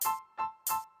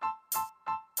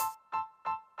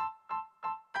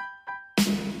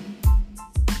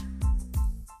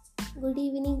Good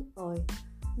evening all.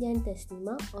 ഞാൻ Thasnima,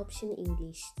 option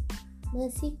English.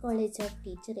 Mercy college of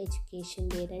teacher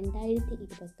എഡ്യൂക്കേഷൻ്റെ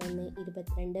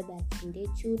 2021-22 ബാച്ചിൻ്റെ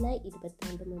ജൂലൈ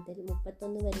 22 മുതൽ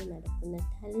 31 വരെ നടക്കുന്ന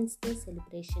ടാലൻസ് ഡേ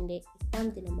സെലിബ്രേഷൻ്റെ 8ാം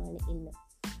ദിനമാണ് ഇന്ന്.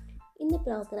 ഇന്ന്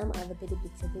പ്രോഗ്രാം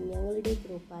അവതരിപ്പിച്ചത് ഞങ്ങളുടെ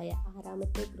ഗ്രൂപ്പായ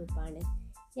 6ാമത്തെ ഗ്രൂപ്പാണ്.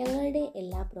 ഞങ്ങളുടെ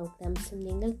എല്ലാ പ്രോഗ്രാംസും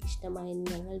നിങ്ങൾക്കിഷ്ടമായെന്ന്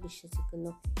ഞങ്ങൾ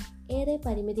വിശ്വസിക്കുന്നു. ഏറെ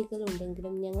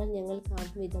പരിമിതികളുണ്ടെങ്കിലും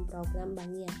ഞങ്ങൾക്കാകും വിധം പ്രോഗ്രാം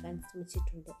ഭംഗിയാക്കാൻ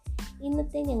ശ്രമിച്ചിട്ടുണ്ട്.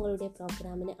 ഇന്നത്തെ ഞങ്ങളുടെ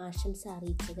പ്രോഗ്രാമിന് ആശംസ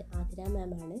അറിയിച്ചത് ആതിര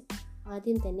മാമാണ്.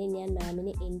 ആദ്യം തന്നെ ഞാൻ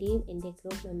മാമിന് എൻ്റെയും എൻ്റെ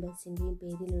ഗ്രൂപ്പ് മെമ്പേഴ്സിൻ്റെയും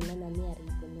പേരിലുള്ള നന്ദി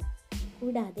അറിയിക്കുന്നു.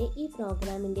 കൂടാതെ ഈ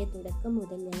പ്രോഗ്രാമിൻ്റെ തുടക്കം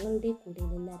മുതൽ ഞങ്ങളുടെ കൂടെ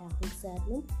നിന്ന രാഹുൽ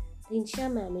സാറിനും റിൻഷ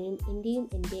മാമിനും എൻ്റെയും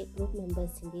എൻ്റെ ഗ്രൂപ്പ്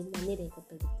മെമ്പേഴ്സിൻ്റെയും നന്ദി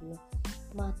രേഖപ്പെടുത്തുന്നു.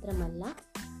 മാത്രമല്ല,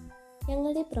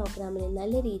 ഞങ്ങളുടെ പ്രോഗ്രാമിനെ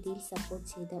നല്ല രീതിയിൽ സപ്പോർട്ട്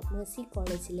ചെയ്ത മേഴ്സി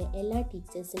കോളേജിലെ എല്ലാ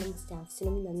ടീച്ചേഴ്സിനും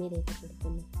സ്റ്റാഫ്സിനും നന്ദി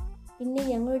രേഖപ്പെടുത്തുന്നു. പിന്നെ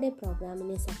ഞങ്ങളുടെ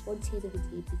പ്രോഗ്രാമിനെ സപ്പോർട്ട് ചെയ്ത്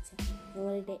വിജയിപ്പിച്ച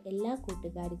ഞങ്ങളുടെ എല്ലാ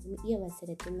കൂട്ടുകാർക്കും ഈ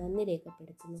അവസരത്തിൽ നന്ദി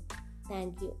രേഖപ്പെടുത്തുന്നു.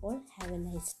 Thank you all. Have a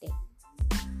nice day.